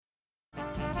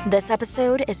This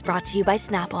episode is brought to you by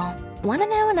Snapple. Want to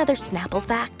know another Snapple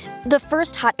fact? The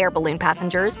first hot air balloon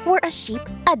passengers were a sheep,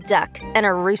 a duck, and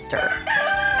a rooster.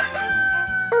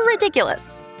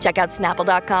 Ridiculous. Check out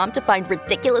Snapple.com to find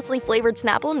ridiculously flavored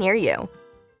Snapple near you.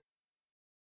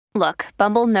 Look,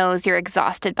 Bumble knows you're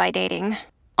exhausted by dating.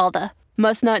 All the,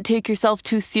 must not take yourself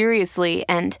too seriously,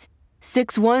 and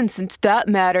 6'1" since that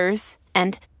matters,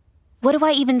 and what do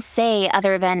I even say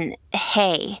other than,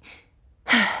 hey?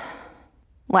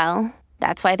 Well,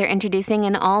 that's why they're introducing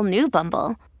an all-new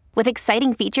Bumble, with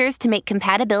exciting features to make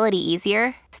compatibility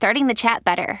easier, starting the chat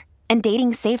better, and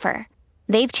dating safer.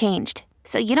 They've changed,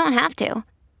 so you don't have to.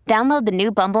 Download the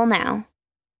new Bumble now.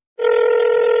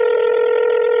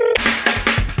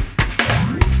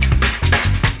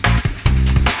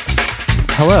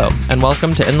 Hello, and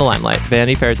welcome to In the Limelight,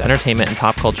 Vanity Fair's entertainment and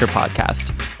pop culture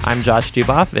podcast. I'm Josh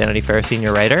Duboff, Vanity Fair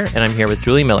senior writer, and I'm here with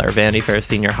Julie Miller, Vanity Fair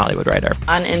senior Hollywood writer.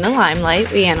 On In the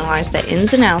Limelight, we analyze the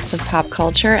ins and outs of pop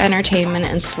culture, entertainment,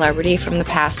 and celebrity from the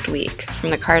past week,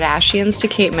 from the Kardashians to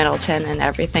Kate Middleton and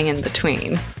everything in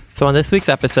between. So on this week's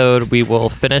episode, we will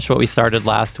finish what we started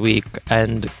last week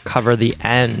and cover the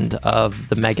end of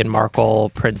the Meghan Markle,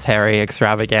 Prince Harry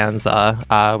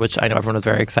extravaganza, which I know everyone was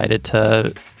very excited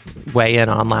to weigh in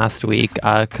on last week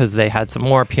because they had some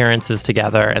more appearances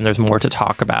together and there's more to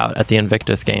talk about at the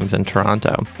Invictus Games in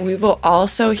Toronto. We will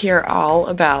also hear all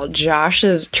about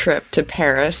Josh's trip to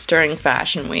Paris during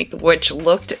Fashion Week, which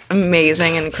looked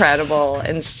amazing, incredible,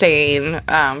 insane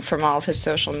from all of his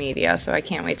social media. So I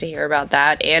can't wait to hear about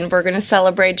that. And we're going to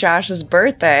celebrate Josh's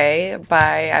birthday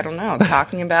by, I don't know,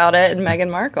 talking about it and Meghan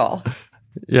Markle.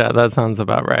 Yeah, that sounds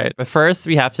about right. But first,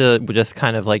 we have to just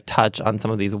kind of like touch on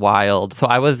some of these wild. So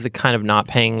I was kind of not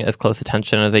paying as close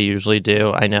attention as I usually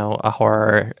do. I know a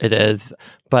horror it is,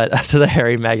 but to the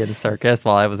Harry Meghan circus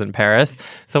while I was in Paris.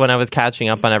 So when I was catching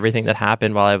up on everything that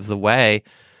happened while I was away,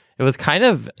 it was kind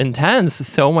of intense.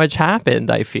 So much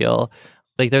happened, I feel.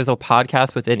 Like there's a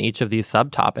podcast within each of these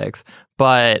subtopics.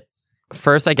 But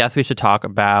first, I guess we should talk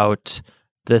about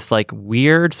this like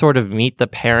weird sort of meet the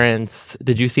parents.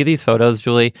 Did you see these photos,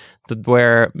 Julie?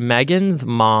 Where Meghan's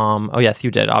mom, oh yes, you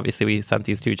did. Obviously, we sent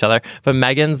these to each other. But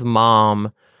Meghan's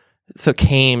mom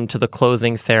came to the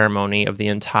closing ceremony of the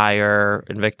entire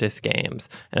Invictus Games.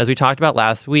 And as we talked about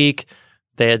last week,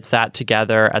 they had sat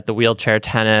together at the wheelchair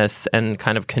tennis and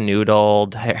kind of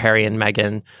canoodled, Harry and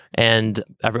Meghan, and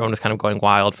everyone was kind of going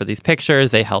wild for these pictures.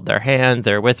 They held their hands,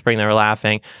 they were whispering, they were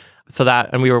laughing. So that,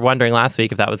 and we were wondering last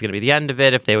week if that was going to be the end of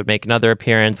it, if they would make another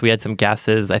appearance. We had some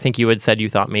guesses. I think you had said you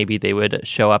thought maybe they would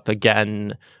show up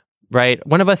again, right?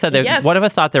 One of us said Yes. One of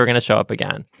us thought they were going to show up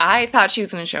again. I thought she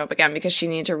was going to show up again because she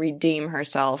needed to redeem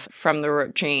herself from the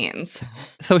ripped jeans.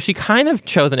 So she kind of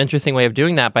chose an interesting way of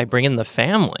doing that by bringing the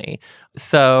family.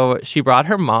 So she brought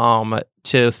her mom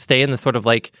to stay in this sort of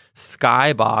like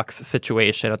skybox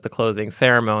situation at the closing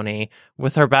ceremony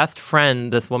with her best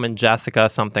friend, this woman, Jessica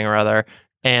something or other,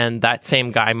 and that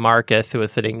same guy, Marcus, who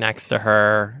was sitting next to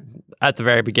her at the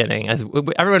very beginning. As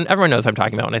everyone knows who I'm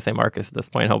talking about when I say Marcus at this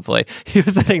point, hopefully. He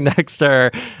was sitting next to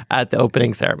her at the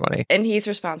opening ceremony. And he's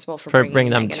responsible for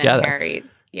bringing them Meghan together. And Harry.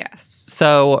 Yes.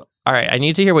 So, all right, I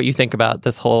need to hear what you think about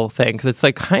this whole thing, because it's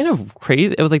like kind of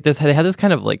crazy. It was like this, they had this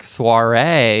kind of like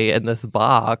soiree in this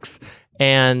box,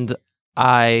 and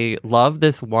I love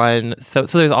this one. So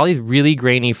there's all these really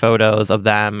grainy photos of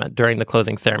them during the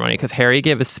closing ceremony because Harry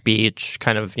gave a speech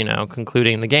kind of,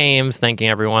 concluding the games, thanking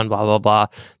everyone, blah, blah, blah.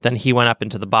 Then he went up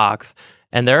into the box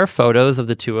and there are photos of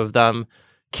the two of them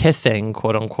kissing,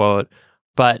 quote unquote.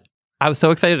 But I was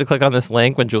so excited to click on this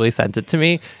link when Julie sent it to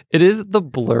me. It is the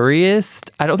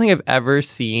blurriest. I don't think I've ever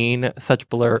seen such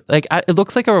blur. Like, it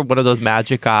looks like one of those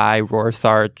Magic Eye,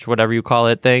 Rorschach, whatever you call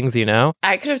it, things,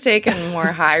 I could have taken more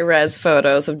high-res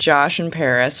photos of Josh in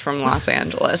Paris from Los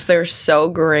Angeles. They're so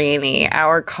grainy.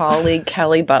 Our colleague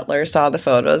Kelly Butler saw the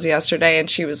photos yesterday, and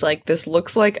she was like, this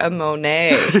looks like a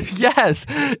Monet. Yes,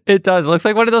 it does. It looks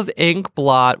like one of those ink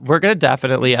blot. We're going to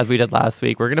definitely, as we did last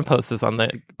week, we're going to post this on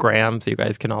the gram so you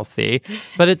guys can all see.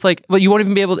 But it's like, well, you won't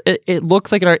even be able to, it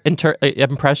looks like an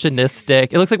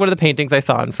impressionistic, it looks like one of the paintings I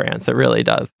saw in France. It really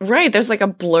does. Right. There's like a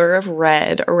blur of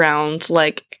red around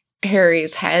like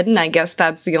Harry's head. And I guess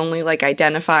that's the only like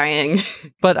identifying.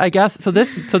 But I guess, so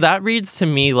that reads to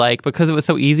me like, because it was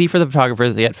so easy for the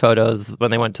photographers to get photos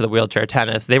when they went to the wheelchair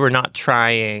tennis, they were not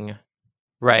trying,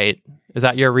 right? Is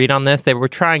that your read on this? They were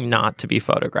trying not to be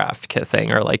photographed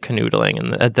kissing or like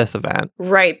canoodling at this event.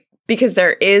 Right. Because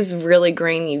there is really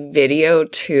grainy video,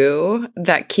 too,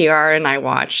 that Kiara and I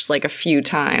watched, like, a few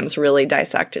times, really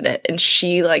dissected it. And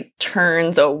she, like,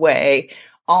 turns away,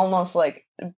 almost, like,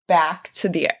 back to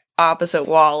the opposite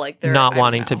wall. Like, they're not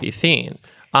wanting to be seen.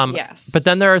 Yes. But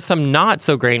then there are some not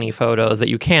so grainy photos that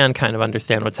you can kind of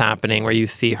understand what's happening, where you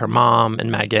see her mom and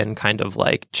Meghan kind of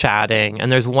like chatting.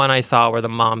 And there's one I saw where the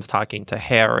mom's talking to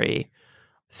Harry.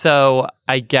 So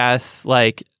I guess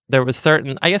like there was I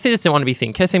guess they just didn't want to be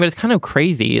seen kissing, but it's kind of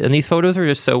crazy. And these photos are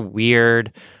just so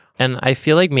weird. And I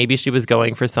feel like maybe she was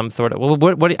going for some sort of,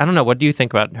 what I don't know. What do you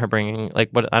think about her bringing, like,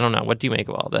 I don't know. What do you make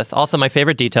of all this? Also, my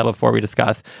favorite detail before we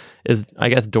discuss is, I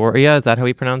guess, Doria. Is that how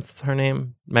we pronounce her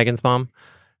name? Meghan's mom?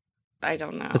 I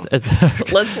don't know.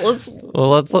 Let's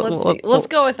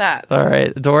go with that. All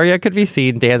right. Doria could be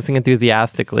seen dancing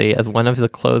enthusiastically as one of the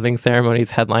closing ceremony's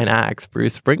headline acts.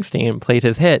 Bruce Springsteen played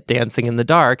his hit Dancing in the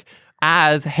Dark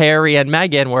as Harry and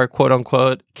Meghan were quote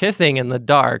unquote kissing in the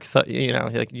dark. So,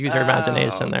 like use your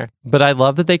imagination there. But I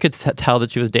love that they could tell that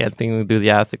she was dancing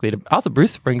enthusiastically. Also,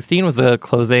 Bruce Springsteen was a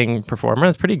closing performer.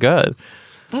 It's pretty good.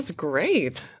 That's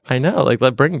great. I know. Like,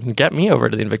 get me over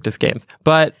to the Invictus Games.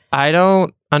 But I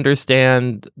don't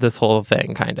understand this whole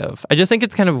thing, kind of. I just think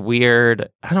it's kind of weird.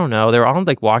 I don't know. They were all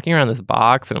like walking around this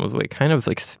box and it was like kind of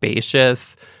like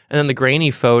spacious. And then the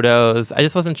grainy photos, I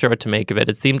just wasn't sure what to make of it.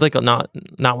 It seemed like not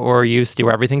what we're used to,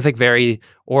 where everything's like very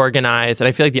organized. And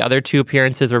I feel like the other two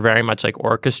appearances were very much like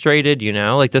orchestrated,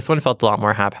 Like this one felt a lot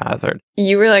more haphazard.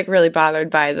 You were like really bothered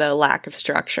by the lack of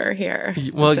structure here.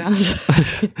 Well,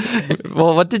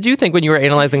 well, what did you think when you were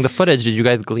analyzing the footage? Did you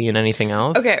guys glean anything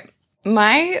else? Okay.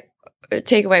 My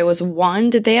takeaway was, one,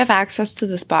 did they have access to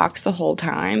this box the whole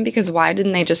time? Because why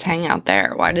didn't they just hang out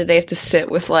there? Why did they have to sit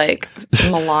with like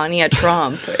Melania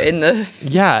Trump in the...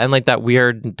 Yeah, and like that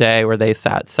weird day where they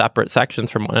sat separate sections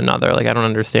from one another. Like, I don't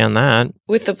understand that.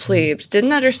 With the plebes.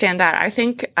 Didn't understand that. I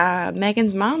think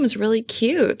Meghan's mom is really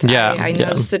cute. Yeah, I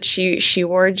noticed that she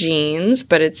wore jeans,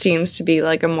 but it seems to be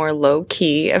like a more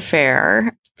low-key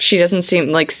affair. She doesn't seem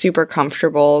like super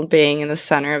comfortable being in the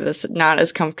center of this, not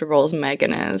as comfortable as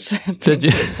Meghan is being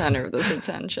the center of this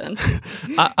attention.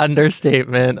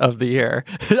 Understatement of the year.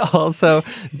 Also,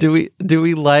 do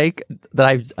we like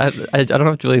that? I don't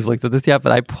know if Julie's looked at this yet,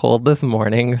 but I pulled this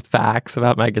morning facts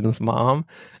about Meghan's mom.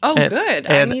 Oh, good.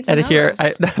 I need to know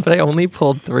this. But I only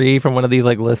pulled 3 from one of these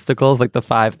like listicles, like the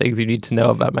 5 things you need to know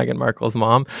about Meghan Markle's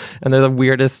mom, and they're the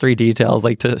weirdest 3 details,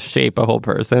 like to shape a whole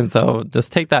person. So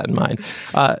just take that in mind.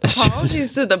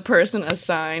 Apologies to the person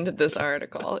assigned this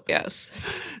article. Yes.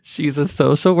 She's a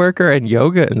social worker and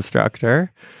yoga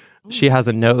instructor. She has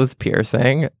a nose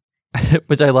piercing,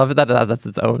 which I love that that's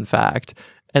its own fact.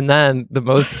 And then the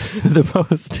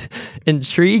most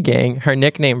intriguing, her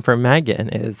nickname for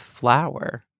Meghan is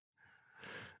Flower.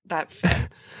 That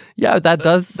fits. Yeah,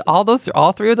 does all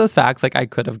 3 of those facts, like I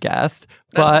could have guessed.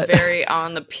 That's very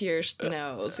on the pierced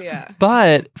nose, yeah.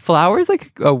 But Flower is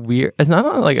like it's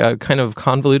not like a kind of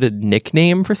convoluted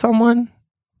nickname for someone.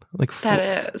 Like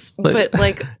that is. But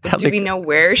like, do we know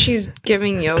where she's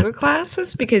giving yoga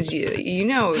classes? Because you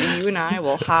and I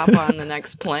will hop on the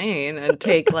next plane and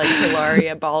take like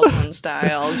Hilaria Baldwin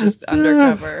style, just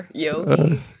undercover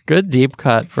yogi. Good deep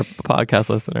cut for podcast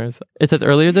listeners. It says,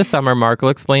 earlier this summer, Markle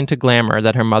explained to Glamour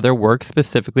that her mother works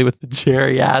specifically with the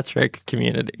geriatric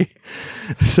community.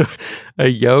 So, a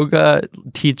yoga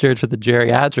teacher for the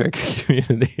geriatric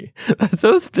community. That's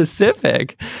so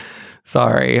specific.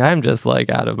 Sorry, I'm just like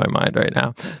out of my mind right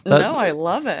now. No, I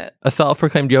love it. A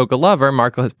self-proclaimed yoga lover,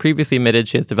 Markle has previously admitted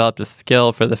she has developed a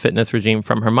skill for the fitness regime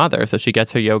from her mother, so she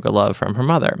gets her yoga love from her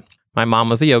mother. My mom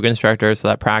was a yoga instructor, so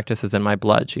that practice is in my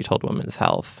blood, she told Women's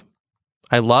Health.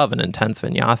 I love an intense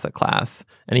vinyasa class,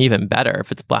 and even better if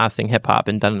it's blasting hip-hop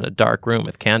and done in a dark room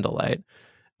with candlelight.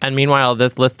 And meanwhile,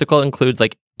 this listicle includes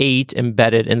like 8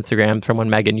 embedded Instagrams from when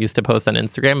Meghan used to post on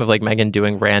Instagram of like Meghan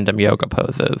doing random yoga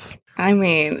poses. I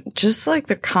mean, just like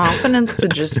the confidence to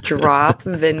just drop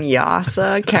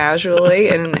vinyasa casually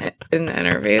in an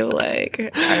interview.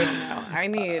 Like, I don't know. I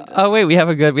need... Oh, wait, we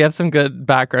have some good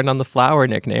background on the Flower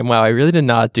nickname. Wow, I really did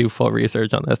not do full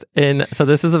research on this. So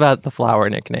this is about the Flower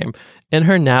nickname. In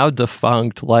her now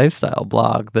defunct lifestyle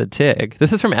blog, The Tig,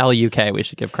 this is from LUK, we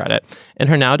should give credit. In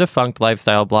her now defunct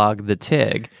lifestyle blog, The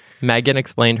Tig, Meghan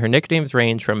explained her nicknames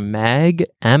range from Meg,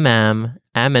 Eminem,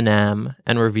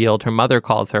 and revealed her mother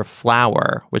calls her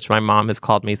Flower, which my mom has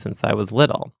called me since I was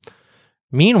little.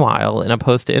 Meanwhile, in a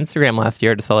post to Instagram last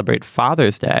year to celebrate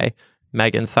Father's Day,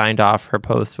 Meghan signed off her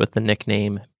post with the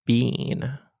nickname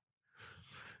Bean.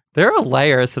 There are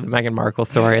layers to the Meghan Markle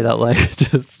story that like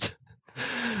just...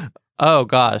 Oh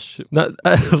gosh.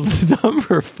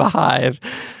 Number 5.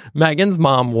 Meghan's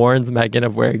mom warns Meghan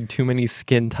of wearing too many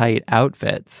skin-tight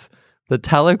outfits. The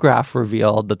Telegraph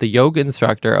revealed that the yoga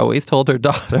instructor always told her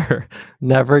daughter,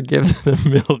 never give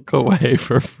the milk away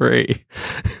for free.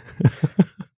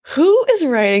 who is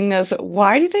writing this?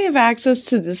 Why do they have access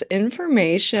to this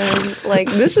information? Like,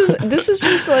 this is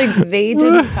just like they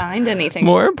didn't find anything.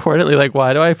 More importantly, like,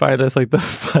 why do I find this like the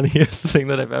funniest thing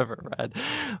that I've ever read?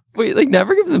 Wait, like,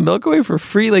 never give the milk away for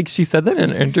free. Like, she said that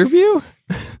in an interview?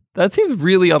 That seems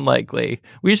really unlikely.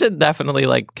 We should definitely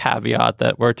like caveat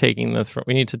that we're taking this from,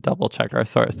 we need to double check our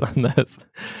source on this.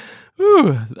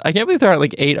 Ooh, I can't believe there aren't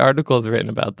like 8 articles written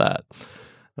about that.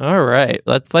 All right,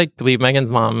 let's like leave Meghan's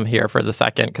mom here for the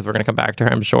second because we're going to come back to her,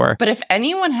 I'm sure. But if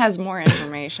anyone has more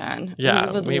information,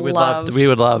 yeah, we would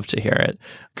love to hear it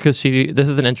because this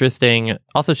is an interesting.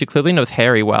 Also, she clearly knows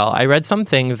Harry well. I read some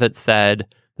things that said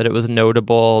that it was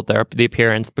notable the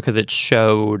appearance because it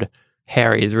showed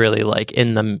Harry's really like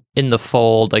in the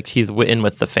fold, like he's in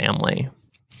with the family.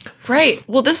 Right.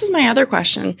 Well, this is my other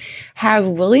question. Have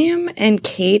William and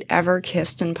Kate ever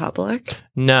kissed in public?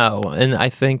 No, and I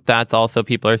think that's also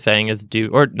people are saying is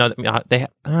they've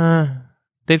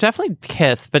definitely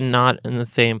kissed, but not in the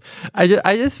same. I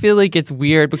just feel like it's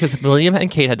weird because William and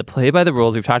Kate had to play by the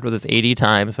rules. We've talked about this 80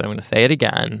 times, but I'm going to say it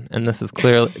again. And this is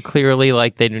clearly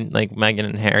like they didn't like Meghan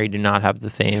and Harry do not have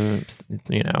the same,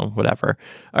 whatever.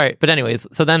 All right, but anyways,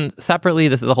 so then separately,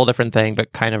 this is a whole different thing,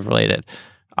 but kind of related.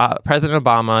 President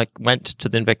Obama went to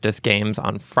the Invictus Games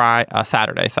on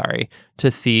Saturday,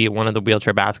 to see one of the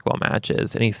wheelchair basketball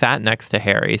matches, and he sat next to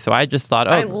Harry. So I just thought,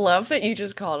 I love that you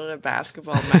just called it a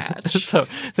basketball match. So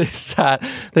they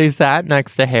sat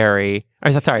next to Harry.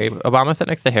 Obama sat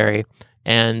next to Harry,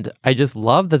 and I just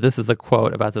love that this is a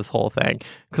quote about this whole thing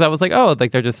because I was like, oh,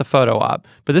 like they're just a photo op,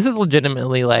 but this is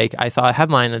legitimately like I saw a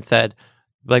headline that said,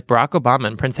 like Barack Obama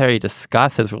and Prince Harry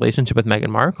discuss his relationship with Meghan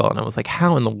Markle. And I was like,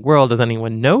 how in the world does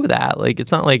anyone know that? Like,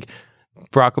 it's not like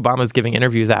Barack Obama's giving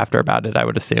interviews after about it, I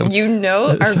would assume.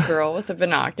 Our girl with the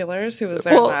binoculars who was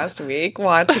there last week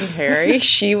watching Harry,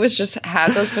 she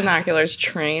had those binoculars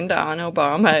trained on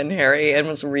Obama and Harry and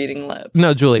was reading lips.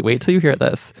 No, Julie, wait till you hear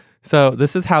this. So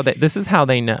this is how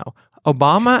they know.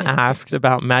 Obama asked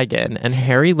about Meghan, and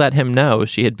Harry let him know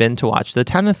she had been to watch the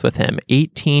tennis with him.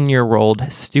 18-year-old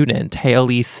student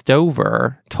Haley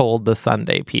Stover told the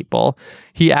Sunday People.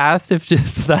 He asked if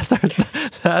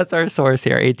that's our source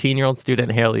here. 18-year-old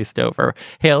student Haley Stover.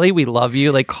 Haley, we love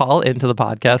you. Like, call into the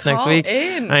podcast next week.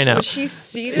 I know. Was she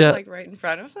seated like right in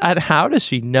front of them? And how does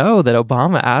she know that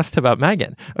Obama asked about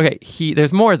Meghan? Okay,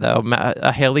 there's more though.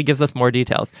 Haley gives us more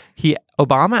details.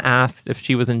 Obama asked if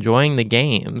she was enjoying the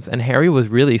games, and Harry was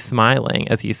really smiling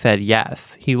as he said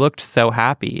yes. He looked so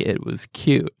happy. It was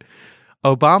cute.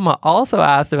 Obama also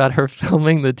asked about her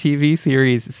filming the TV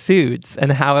series Suits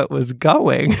and how it was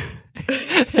going.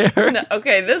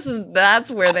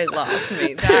 That's where they lost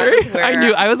me. I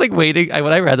knew. I was like waiting.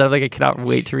 When I read that, I'm like, I cannot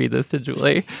wait to read this to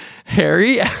Julie.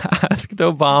 Harry asked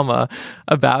Obama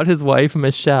about his wife,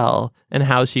 Michelle, and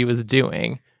how she was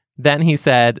doing. Then he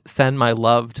said, send my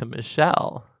love to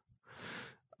Michelle.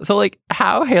 So, like,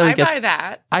 how Haley gets... buy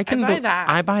that. I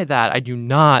buy that. I do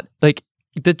not... Like,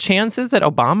 the chances that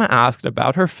Obama asked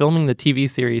about her filming the TV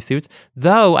series Suits,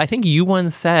 though I think you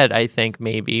once said,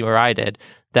 maybe, or I did,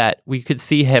 that we could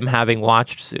see him having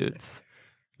watched Suits.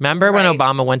 Remember when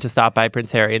Obama went to stop by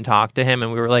Prince Harry and talk to him,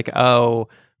 and we were like, oh,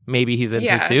 maybe he's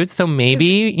into Suits? So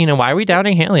maybe, why are we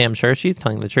doubting Haley? I'm sure she's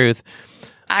telling the truth.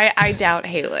 I doubt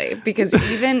Haley, because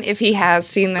even if he has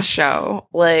seen the show,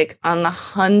 like on the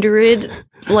 100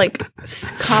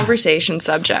 conversation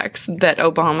subjects that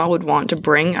Obama would want to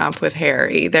bring up with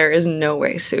Harry, there is no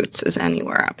way Suits is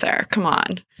anywhere up there. Come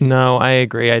on. No, I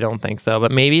agree. I don't think so.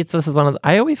 But maybe this is one of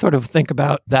I always sort of think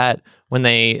about that when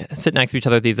they sit next to each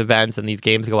other at these events and these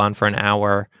games go on for an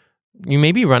hour. You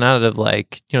maybe run out of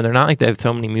they're not like they have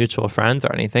so many mutual friends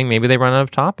or anything. Maybe they run out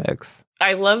of topics.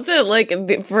 I love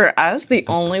that, for us, the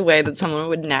only way that someone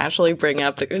would naturally bring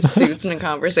up the Suits in a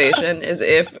conversation is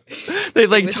if they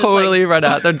totally run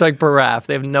out. They're bereft.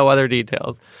 They have no other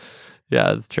details.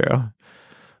 Yeah, it's true.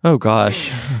 Oh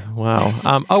gosh,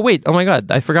 wow. Oh my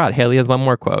God, I forgot. Haley has one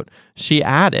more quote. She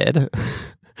added.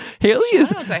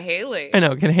 Shout out to Haley. I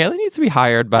know. Haley needs to be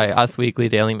hired by Us Weekly,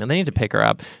 Daily Mail. They need to pick her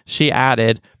up. She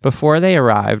added, before they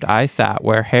arrived, I sat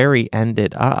where Harry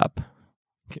ended up.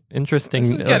 Interesting.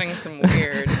 This is getting some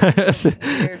weird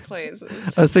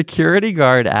places. A security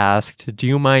guard asked, do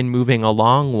you mind moving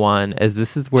along one, as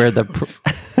this is where the...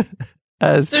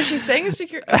 So she's saying a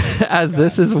security...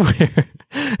 This is where...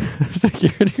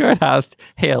 security guard asked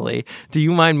Haley, do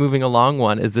you mind moving along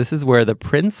one, as this is where the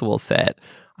prince will sit?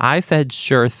 I said,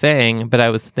 sure thing, but I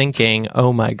was thinking,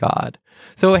 oh my God.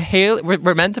 So Haley,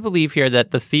 we're meant to believe here that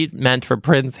the seat meant for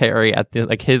Prince Harry at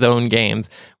his own games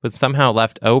was somehow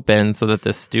left open so that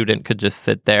the student could just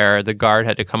sit there. The guard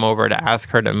had to come over to ask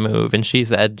her to move, and she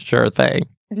said, sure thing.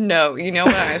 No, you know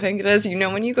what I think it is? You know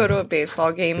when you go to a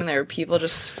baseball game and there are people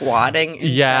just squatting in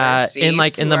Yeah,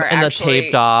 seats in the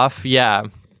taped off. Yeah.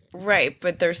 Right,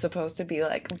 but they're supposed to be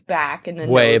like back in the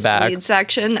Way nosebleed back.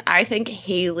 section. I think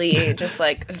Haley just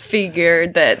like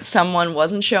figured that someone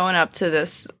wasn't showing up to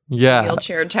this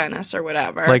wheelchair tennis or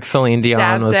whatever. Like Celine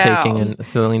Dion was down.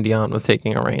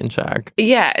 taking a rain check.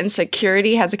 Yeah, and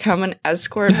security had to come and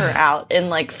escort her out. And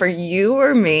like for you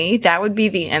or me, that would be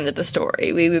the end of the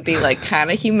story. We would be like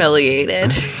kind of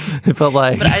humiliated. But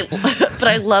like, but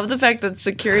I love the fact that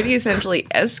security essentially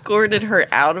escorted her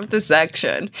out of the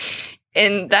section.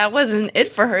 And that wasn't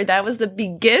it for her. That was the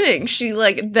beginning. She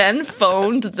like then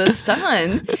phoned the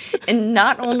Sun and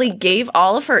not only gave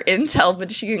all of her intel, but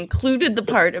she included the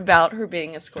part about her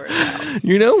being escorted out.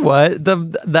 you know what?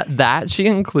 That she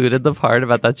included the part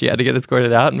about that she had to get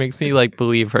escorted out makes me like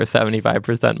believe her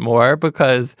 75% more,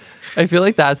 because I feel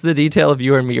like that's the detail. If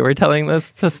you or me were telling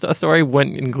this story,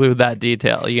 wouldn't include that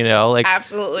detail. You know, like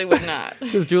absolutely would not.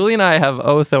 Because Julie and I have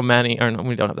so many, or no,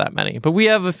 we don't have that many, but we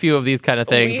have a few of these kind of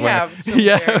things.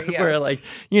 Where like,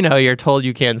 you know, you're told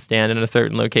you can't stand in a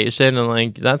certain location, and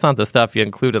like that's not the stuff you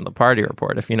include in the party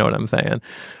report, if you know what I'm saying.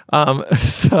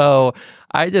 So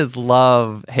I just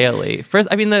love Haley. First,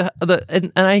 I mean,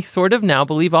 and I sort of now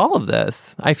believe all of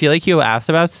this. I feel like he asked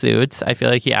about Suits. I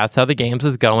feel like he asked how the games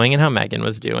was going and how Megan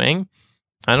was doing.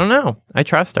 I don't know. I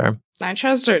trust her. I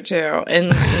trust her too. And,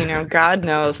 you know, God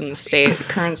knows in the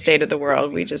current state of the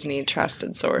world, we just need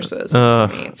trusted sources. For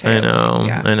me, it's Haley.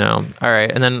 I know. All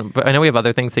right. And then, but I know we have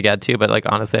other things to get to, but like,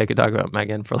 honestly, I could talk about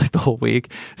Megan for like the whole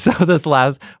week. So can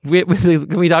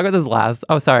we talk about this last?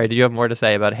 Oh, sorry. Did you have more to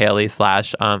say about Haley /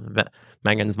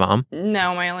 Megan's mom?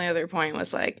 No, my only other point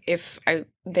was like,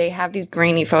 they have these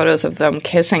grainy photos of them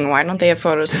kissing, why don't they have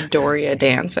photos of Doria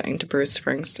dancing to Bruce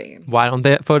Springsteen? Why don't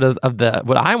they have photos of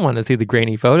what I want to see the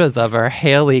grainy photos of are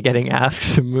Haley getting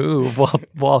asked to move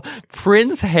while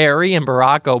Prince Harry and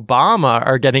Barack Obama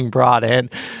are getting brought in.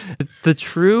 The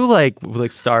true like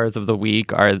stars of the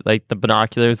week are like the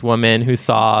binoculars woman who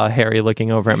saw Harry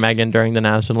looking over at Meghan during the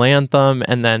national anthem,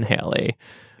 and then Haley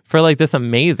for like this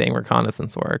amazing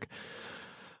reconnaissance work.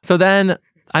 So then,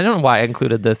 I don't know why I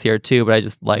included this here too, but I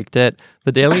just liked it. I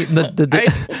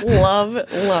love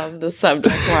the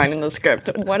subject line in the script.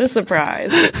 What a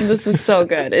surprise. This is so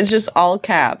good. It's just all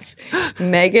caps.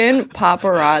 Meghan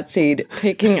paparazzi'd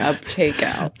picking up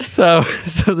takeout. So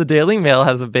the Daily Mail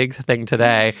has a big thing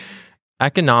today.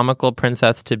 Economical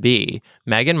princess-to-be.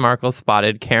 Meghan Markle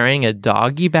spotted carrying a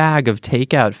doggy bag of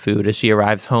takeout food as she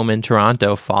arrives home in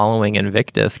Toronto following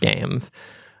Invictus Games.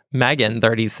 Meghan,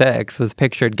 36, was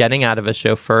pictured getting out of a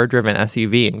chauffeur-driven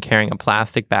SUV and carrying a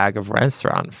plastic bag of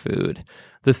restaurant food.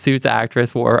 The Suits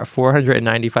actress wore a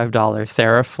 $495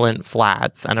 Sarah Flint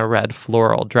flats and a red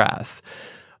floral dress.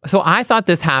 So I thought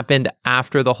this happened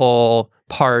after the whole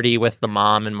party with the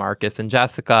mom and Marcus and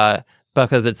Jessica,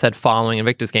 because it said following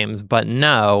Invictus Games. But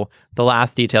no, the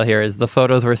last detail here is the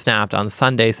photos were snapped on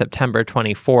Sunday, September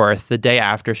 24th, the day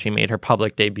after she made her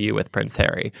public debut with Prince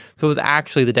Harry. So it was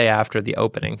actually the day after the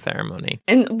opening ceremony.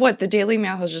 And what, the Daily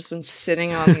Mail has just been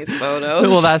sitting on these photos?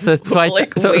 Well, that's it.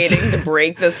 So waiting to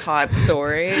break this hot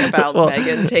story about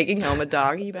Meghan taking home a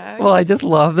doggy bag? Well, I just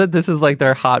love that this is like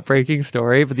their hot breaking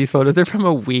story, but these photos are from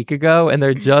a week ago, and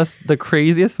they're just the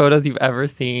craziest photos you've ever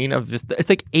seen of just, it's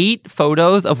like 8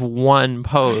 photos of one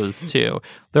pose too.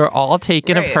 They're all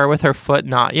taken of her with her foot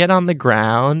not yet on the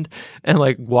ground and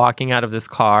like walking out of this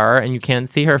car, and you can't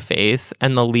see her face.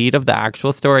 And the lead of the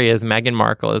actual story is Meghan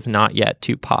Markle is not yet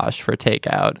too posh for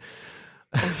takeout.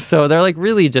 So they're like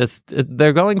really just,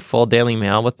 they're going full Daily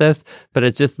Mail with this, but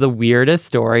it's just the weirdest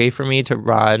story for me to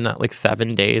run like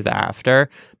 7 days after.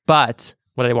 But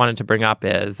what I wanted to bring up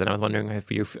is, and I was wondering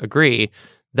if you agree,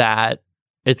 that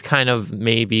it's kind of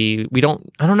maybe I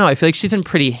don't know. I feel like she's been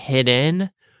pretty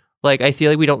hidden. Like, I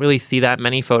feel like we don't really see that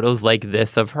many photos like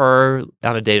this of her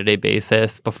on a day-to-day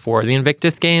basis before the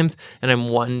Invictus Games. And I'm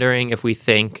wondering if we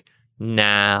think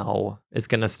now it's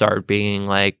going to start being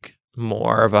like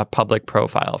more of a public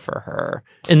profile for her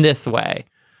in this way.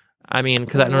 I mean,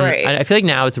 because I feel like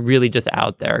now it's really just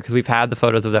out there because we've had the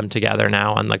photos of them together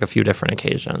now on like a few different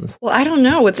occasions. Well, I don't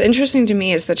know. What's interesting to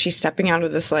me is that she's stepping out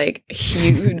of this like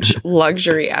huge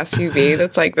luxury SUV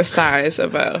that's like the size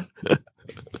of a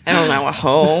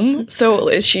home. So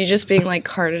is she just being like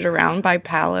carted around by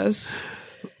palace?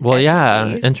 Well, SUVs?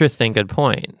 Yeah. Interesting. Good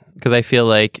point. Because I feel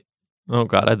like, oh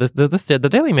God, the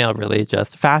Daily Mail really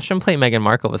just, fashion plate Meghan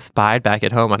Markle was spied back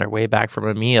at home on her way back from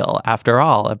a meal. After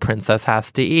all, a princess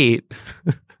has to eat.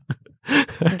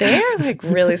 They're like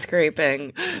really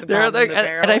scraping. They're like,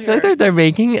 and I feel like they're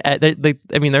making. I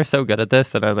mean, they're so good at this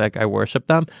that I worship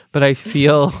them. But I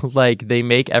feel like they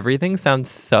make everything sound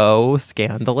so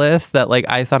scandalous that like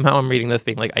I somehow am reading this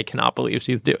being like, I cannot believe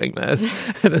she's doing this.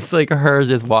 And it's like her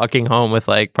just walking home with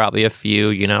like probably a few,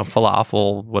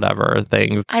 falafel whatever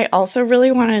things. I also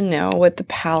really want to know what the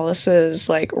palace's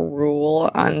like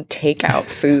rule on takeout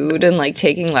food and like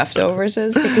taking leftovers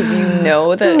is, because you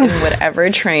know that in whatever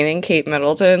training Kate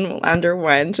Middleton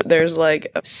underwent, there's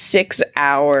like a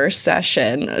 6-hour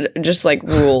session, just like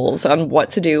rules on what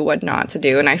to do, what not to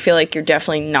do. And I feel like you're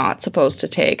definitely not supposed to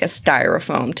take a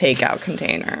styrofoam takeout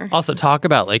container. Also, talk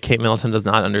about like Kate Middleton does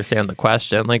not understand the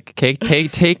question. Like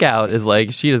takeout is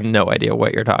like, she has no idea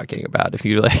what you're talking about if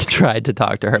you like tried to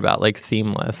talk to her about like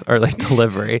seamless or like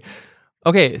delivery.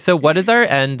 Okay, so what is our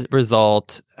end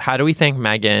result? How do we think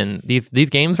Meghan, these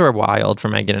games were wild for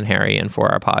Meghan and Harry and for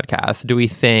our podcast. Do we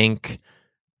think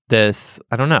this,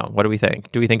 I don't know, what do we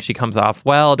think? Do we think she comes off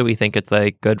well? Do we think it's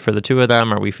like good for the two of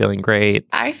them? Are we feeling great?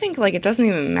 I think like it doesn't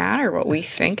even matter what we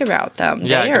think about them.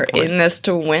 Yeah, they are in this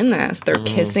to win this. They're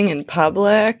kissing in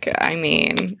public. I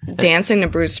mean, dancing to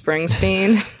Bruce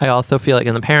Springsteen. I also feel like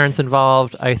in the parents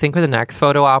involved, I think with the next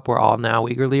photo op we're all now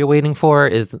eagerly awaiting for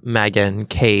is Meghan,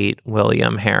 Kate,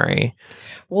 William, Harry.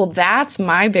 Well, that's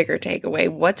my bigger takeaway.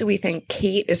 What do we think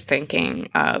Kate is thinking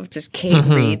of? Does Kate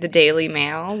read the Daily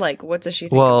Mail? Like, what does she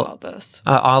think about this?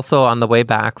 Also, on the way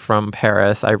back from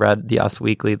Paris, I read the Us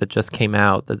Weekly that just came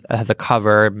out that has a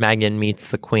cover, Meghan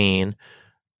meets the Queen.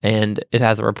 And it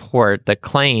has a report that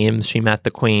claims she met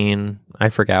the Queen, I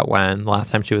forget when,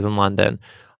 last time she was in London.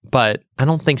 But I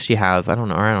don't think she has. I don't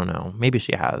know. Maybe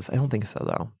she has. I don't think so,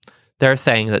 though. They're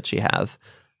saying that she has.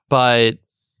 But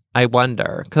I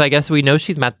wonder, because I guess we know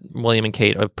she's met William and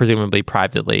Kate, presumably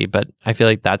privately, but I feel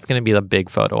like that's going to be the big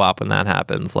photo op when that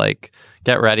happens. Like,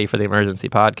 get ready for the emergency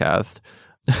podcast.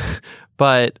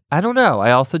 But I don't know.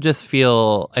 I also just I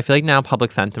feel like now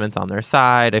public sentiment's on their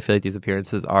side. I feel like these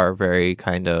appearances are very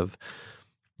kind of,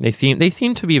 they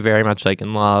seem to be very much like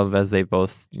in love, as they've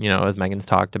both, as Meghan's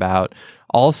talked about.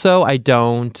 Also, I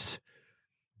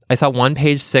saw one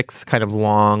Page Six kind of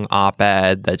long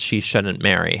op-ed that she shouldn't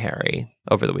marry Harry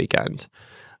over the weekend.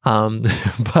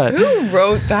 But who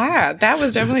wrote that? That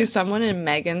was definitely someone in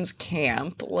Meghan's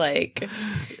camp. Like,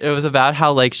 it was about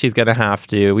how like she's gonna have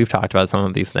to. We've talked about some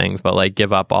of these things, but like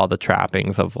give up all the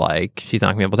trappings of like she's not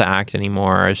gonna be able to act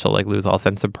anymore. She'll like lose all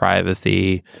sense of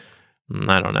privacy.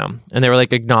 I don't know. And they were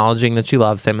like acknowledging that she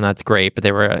loves him, and that's great. But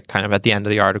they were kind of at the end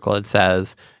of the article. It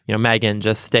says, Meghan,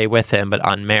 just stay with him, but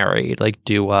unmarried. Like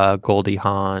do a Goldie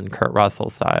Hawn, Kurt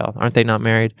Russell style. Aren't they not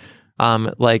married?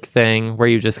 Like thing where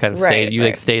you just kind of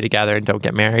stay together and don't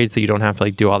get married, so you don't have to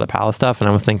like do all the palace stuff. And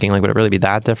I was thinking, like, would it really be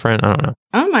that different? I don't know.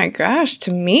 Oh my gosh,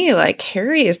 to me, like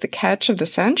Harry is the catch of the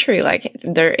century. Like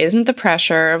there isn't the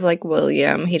pressure of like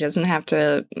William. He doesn't have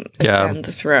to ascend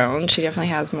the throne. She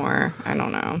definitely has more. I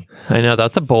don't know. I know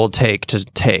that's a bold take to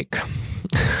take.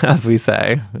 As we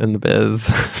say in the biz.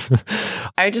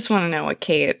 I just want to know what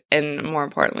Kate and more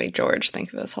importantly George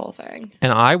think of this whole thing.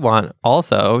 And I want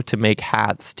also to make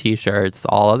hats, t-shirts,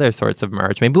 all other sorts of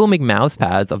merch. Maybe we'll make mouse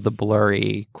pads of the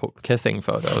blurry kissing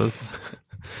photos.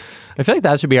 I feel like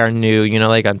that should be our new,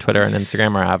 like on Twitter and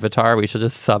Instagram, our avatar. We should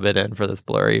just sub it in for this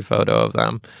blurry photo of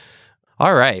them.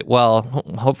 All right. Well,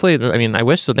 hopefully, I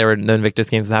wish that the Invictus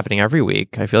Games was happening every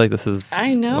week. I feel like this is,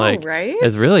 I know, right?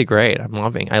 It's really great. I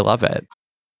love it.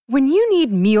 When you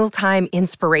need mealtime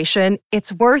inspiration,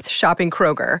 it's worth shopping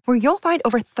Kroger, where you'll find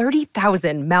over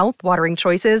 30,000 mouth-watering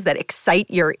choices that excite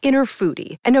your inner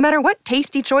foodie. And no matter what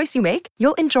tasty choice you make,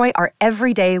 you'll enjoy our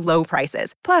everyday low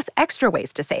prices, plus extra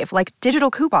ways to save, like digital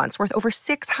coupons worth over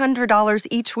 $600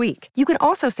 each week. You can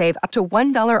also save up to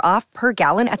 $1 off per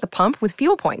gallon at the pump with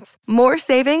fuel points. More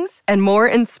savings and more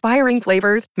inspiring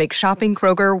flavors make shopping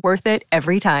Kroger worth it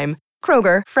every time.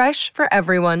 Kroger, fresh for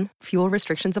everyone. Fuel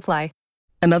restrictions apply.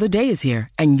 Another day is here,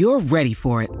 and you're ready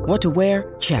for it. What to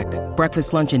wear? Check.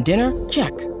 Breakfast, lunch, and dinner?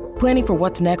 Check. Planning for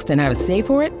what's next and how to save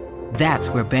for it? That's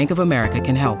where Bank of America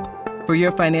can help. For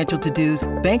your financial to-dos,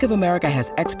 Bank of America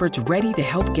has experts ready to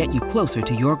help get you closer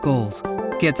to your goals.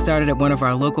 Get started at one of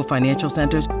our local financial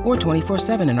centers or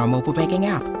 24/7 in our mobile banking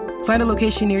app. Find a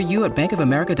location near you at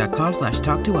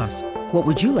bankofamerica.com/talktous. What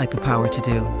would you like the power to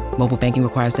do? Mobile banking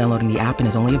requires downloading the app and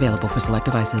is only available for select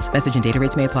devices. Message and data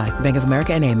rates may apply. Bank of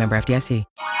America N.A., member FDIC.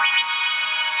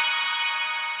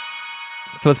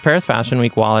 So it's Paris Fashion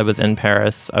Week. While I was in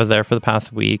Paris, I was there for the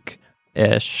past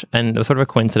week-ish, and it was sort of a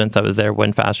coincidence I was there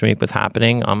when Fashion Week was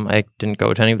happening. I didn't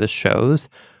go to any of the shows,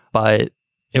 but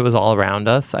it was all around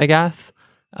us, I guess.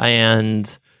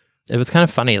 And it was kind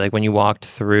of funny, like when you walked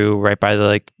through right by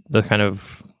the kind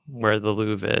of where the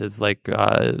Louvre is, like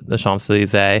the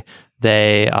Champs-Elysees,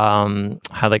 they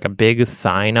had like a big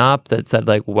sign up that said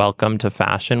like "Welcome to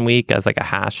Fashion Week" as like a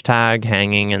hashtag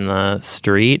hanging in the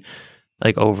street,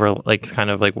 like over like kind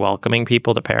of like welcoming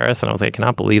people to Paris. And I was like, I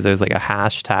cannot believe there's like a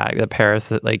hashtag that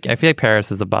Paris, like I feel like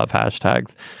Paris is above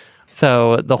hashtags.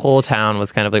 So the whole town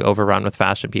was kind of like overrun with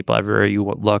fashion people everywhere you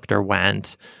looked or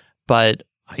went. But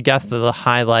I guess the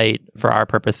highlight for our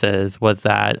purposes was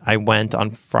that I went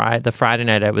on the Friday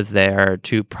night I was there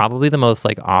to probably the most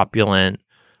like opulent,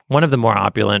 one of the more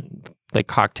opulent like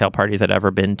cocktail parties I'd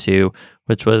ever been to,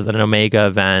 which was an Omega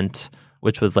event,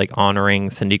 which was like honoring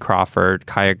Cindy Crawford,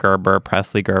 Kaia Gerber,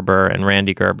 Presley Gerber, and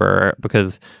Randy Gerber,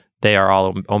 because they are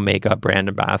all Omega brand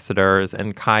ambassadors.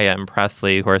 And Kaia and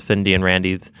Presley, who are Cindy and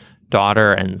Randy's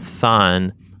daughter and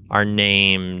son, are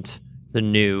named the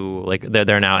new, like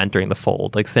they're now entering the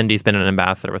fold. Like Cindy's been an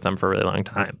ambassador with them for a really long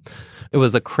time. It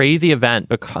was a crazy event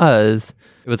because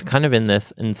it was kind of in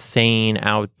this insane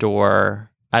outdoor.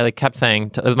 I like kept saying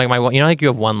to, like like you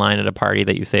have one line at a party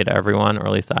that you say to everyone, or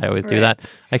at least I always do that.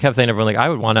 I kept saying to everyone, like, I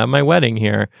would want to have my wedding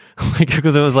here, like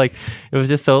because it was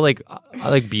just so like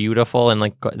beautiful, and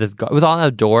like this. It was all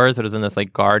outdoors. It was in this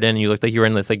like garden. You looked like you were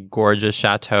in this like gorgeous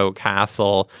chateau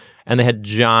castle. And they had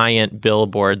giant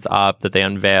billboards up that they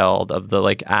unveiled of the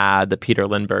like ad that Peter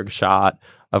Lindbergh shot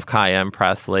of Kaia and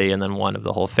Presley, and then one of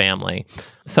the whole family.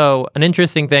 So an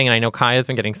interesting thing, and I know Kaia's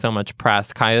been getting so much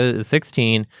press. Kaia is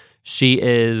 16. She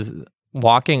is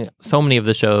walking so many of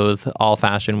the shows all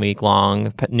Fashion Week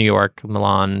long, New York,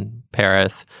 Milan,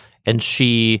 Paris, and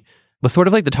she was sort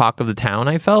of like the talk of the town.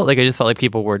 I felt like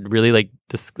people were really like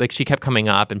just like she kept coming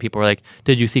up, and people were like,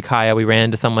 "Did you see Kaia?" We ran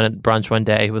into someone at brunch one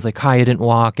day who was like, "Kaia didn't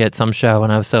walk at some show,"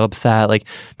 and I was so upset. Like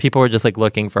people were just like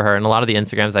looking for her, and a lot of the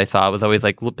Instagrams I saw was always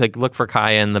like look for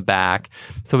Kaia in the back.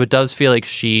 So it does feel like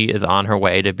she is on her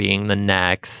way to being the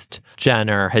next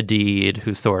Jenner Hadid,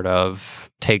 who sort of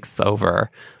takes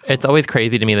over. It's always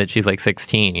crazy to me that she's like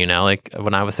 16. You know, like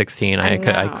when I was 16,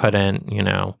 I couldn't. You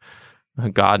know.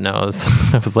 God knows.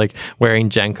 I was like wearing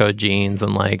Jenko jeans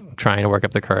and like trying to work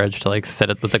up the courage to like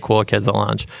sit with the cool kids at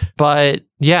lunch. But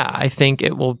yeah, I think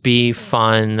it will be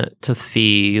fun to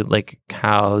see like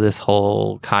how this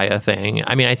whole Kaia thing.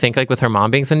 I mean, I think like with her mom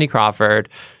being Cindy Crawford,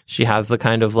 she has the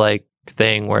kind of like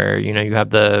thing where, you know, you have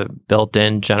the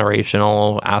built-in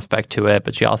generational aspect to it,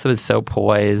 but she also is so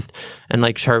poised, and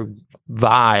like her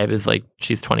vibe is like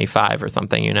she's 25 or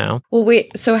something, you know? Well,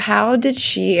 wait, so how did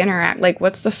she interact? Like,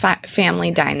 what's the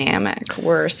family dynamic?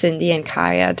 Were Cindy and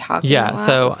Kaia talking a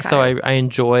lot? So I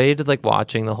enjoyed like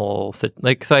watching the whole,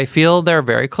 like, so I feel they're a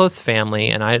very close family,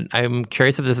 and I'm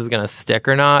curious if this is going to stick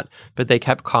or not, but they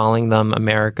kept calling them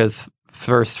America's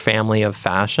first family of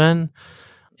fashion.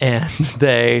 And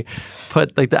they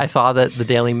put like I saw that the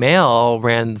Daily Mail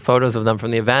ran photos of them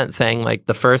from the event saying like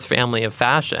the first family of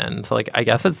fashion. So like I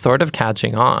guess it's sort of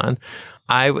catching on.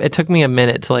 It took me a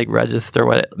minute to like register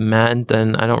what it meant,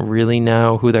 and I don't really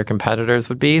know who their competitors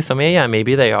would be. So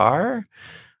maybe they are.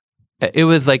 It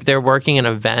was like they're working an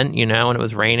event, you know, and it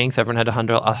was raining, so everyone had to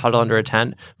huddle under a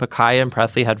tent. But Kaia and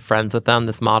Presley had friends with them,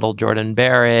 this model Jordan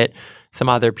Barrett, some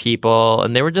other people,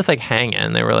 and they were just like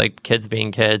hanging. They were like kids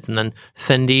being kids. And then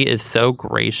Cindy is so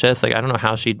gracious. Like, I don't know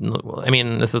how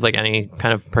this is like any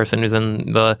kind of person who's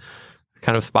in the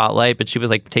kind of spotlight, but she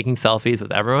was like taking selfies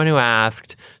with everyone who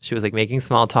asked. She was like making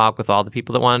small talk with all the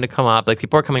people that wanted to come up. Like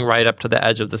people are coming right up to the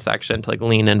edge of the section to like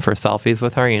lean in for selfies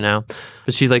with her, you know?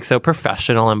 But she's like so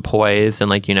professional and poised and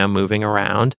like, you know, moving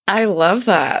around. I love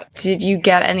that. Did you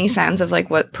get any sense of like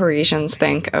what Parisians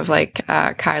think of like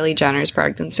Kylie Jenner's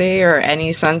pregnancy, or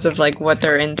any sense of like what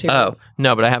they're into? Oh,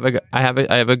 no, but I have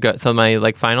a good, so my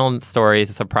like final story,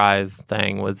 surprise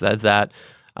thing was that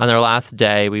on their last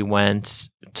day, we went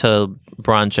to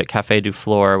brunch at Café du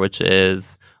Fleur, which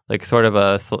is like sort of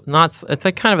it's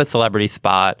like kind of a celebrity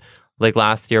spot. Like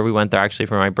last year we went there actually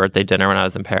for my birthday dinner when I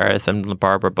was in Paris, and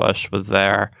Barbara Bush was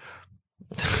there.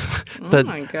 Oh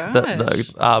my gosh.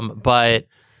 But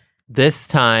this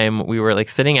time we were like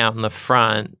sitting out in the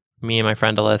front, me and my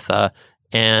friend Alyssa,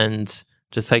 and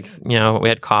just like, you know, we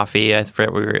had coffee. I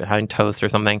forget, we were having toast or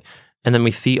something. And then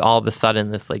we see all of a sudden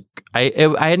this like, I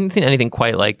hadn't seen anything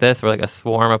quite like this, where like a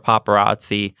swarm of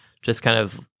paparazzi just kind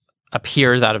of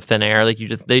appears out of thin air. Like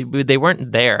they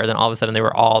weren't there. Then all of a sudden they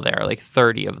were all there, like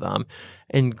 30 of them,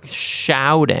 and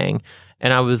shouting.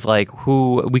 And I was like,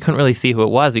 we couldn't really see who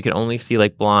it was. We could only see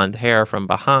like blonde hair from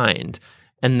behind.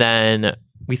 And then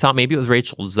we thought maybe it was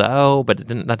Rachel Zoe, but that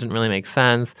didn't really make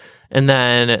sense. And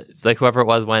then like whoever it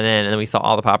was went in, and then we saw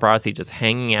all the paparazzi just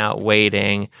hanging out,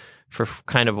 waiting for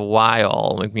kind of a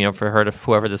while, like, you know, for her to,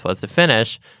 whoever this was, to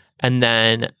finish. And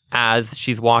then as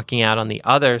she's walking out on the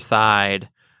other side,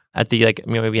 at the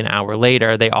maybe an hour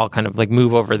later, they all kind of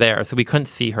move over there. So we couldn't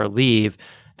see her leave.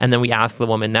 And then we asked the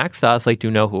woman next to us, do you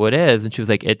know who it is? And she was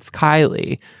like, it's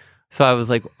Kylie. So I was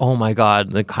like, oh my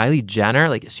God, Kylie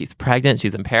Jenner, she's pregnant,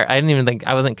 she's in Paris.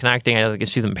 I wasn't connecting. I was like,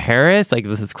 she's in Paris?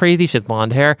 This is crazy. She has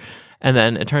blonde hair. And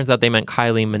then it turns out they meant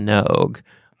Kylie Minogue.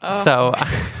 Oh.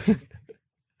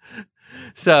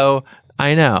 So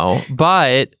I know,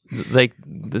 but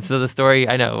so the story,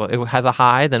 I know it has a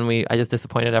high, then I just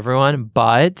disappointed everyone.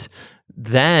 But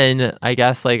then I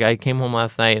guess I came home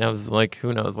last night and I was like,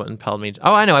 who knows what impelled me.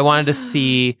 Oh, I know. I wanted to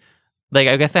see,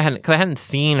 I guess because I hadn't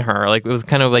seen her. It was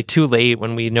kind of too late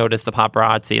when we noticed the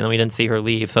paparazzi and then we didn't see her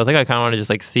leave. So I was I kind of wanted to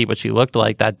just see what she looked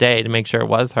like that day to make sure it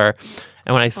was her.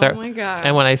 And when I searched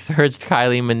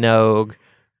Kylie Minogue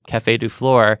Café du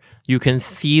Fleur, you can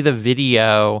see the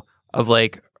video of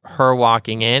her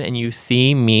walking in, and you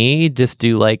see me just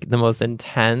do the most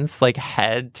intense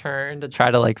head turn to try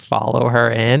to follow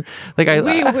her in. Wait,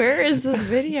 where is this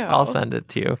video? I'll send it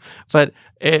to you. But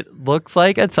it looks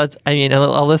like it's such. I mean,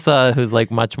 Alyssa, who's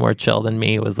much more chill than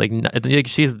me, was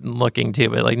she's looking too,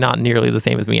 but not nearly the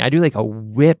same as me. I do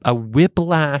a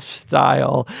whiplash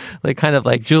style, kind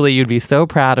of Julie, you'd be so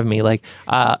proud of me,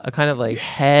 a kind of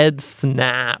head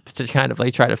snap to kind of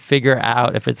try to figure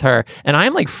out if it's her. And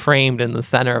I'm framed in the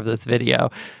center of this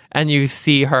video, and you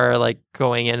see her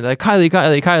going in Kylie,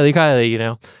 as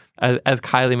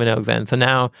Kylie Minogue's in. So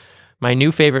now my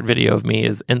new favorite video of me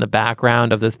is in the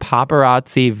background of this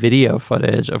paparazzi video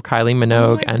footage of Kylie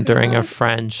Minogue entering a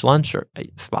French lunch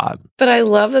spot. But I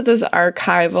love that this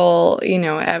archival,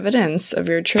 evidence of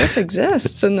your trip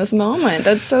exists in this moment.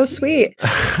 That's so sweet.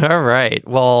 All right.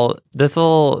 Well,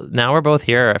 now we're both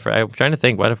here. I'm trying to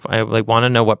think, what if I want to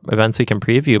know what events we can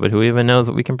preview, but who even knows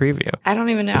what we can preview? I don't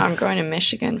even know. I'm going to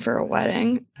Michigan for a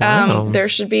wedding. Wow. There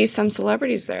should be some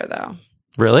celebrities there, though.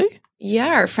 Really? Yeah,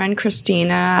 our friend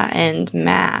Christina and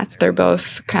Matt, they're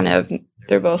both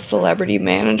celebrity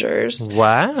managers.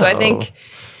 Wow. So I think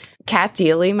Kat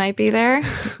Deely might be there.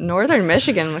 Northern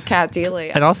Michigan with Kat Deely.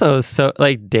 And also, so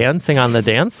dancing on the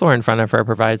dance floor in front of her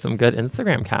provides some good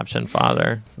Instagram caption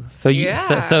fodder. So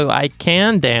so I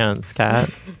can dance, Kat.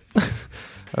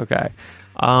 Okay.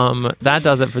 That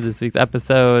does it for this week's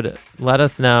episode. Let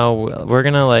us know. We're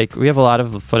gonna we have a lot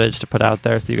of footage to put out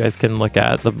there so you guys can look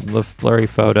at the blurry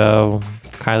photo,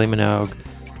 Kylie Minogue.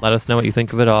 Let us know what you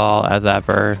think of it all, as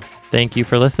ever. Thank you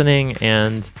for listening,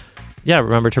 and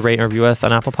remember to rate and review us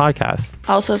on Apple Podcasts.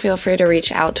 Also, feel free to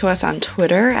reach out to us on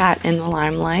Twitter at In the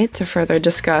Limelight to further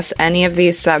discuss any of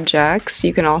these subjects.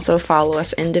 You can also follow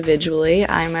us individually.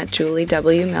 I'm at Julie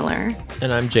W. Miller.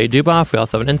 And I'm Jay Duboff. We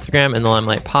also have an Instagram, In the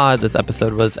Limelight Pod. This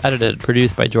episode was edited,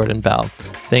 produced by Jordan Bell.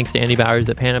 Thanks to Andy Bowers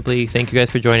at Panoply. Thank you guys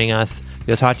for joining us.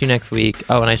 We'll talk to you next week.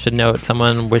 Oh, and I should note,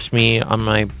 someone wished me on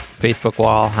my Facebook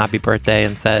wall happy birthday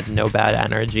and said no bad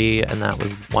energy, and that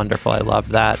was wonderful. I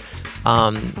loved that.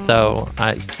 So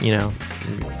I,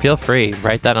 feel free,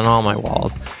 write that on all my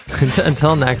walls.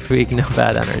 Until next week, no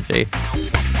bad energy.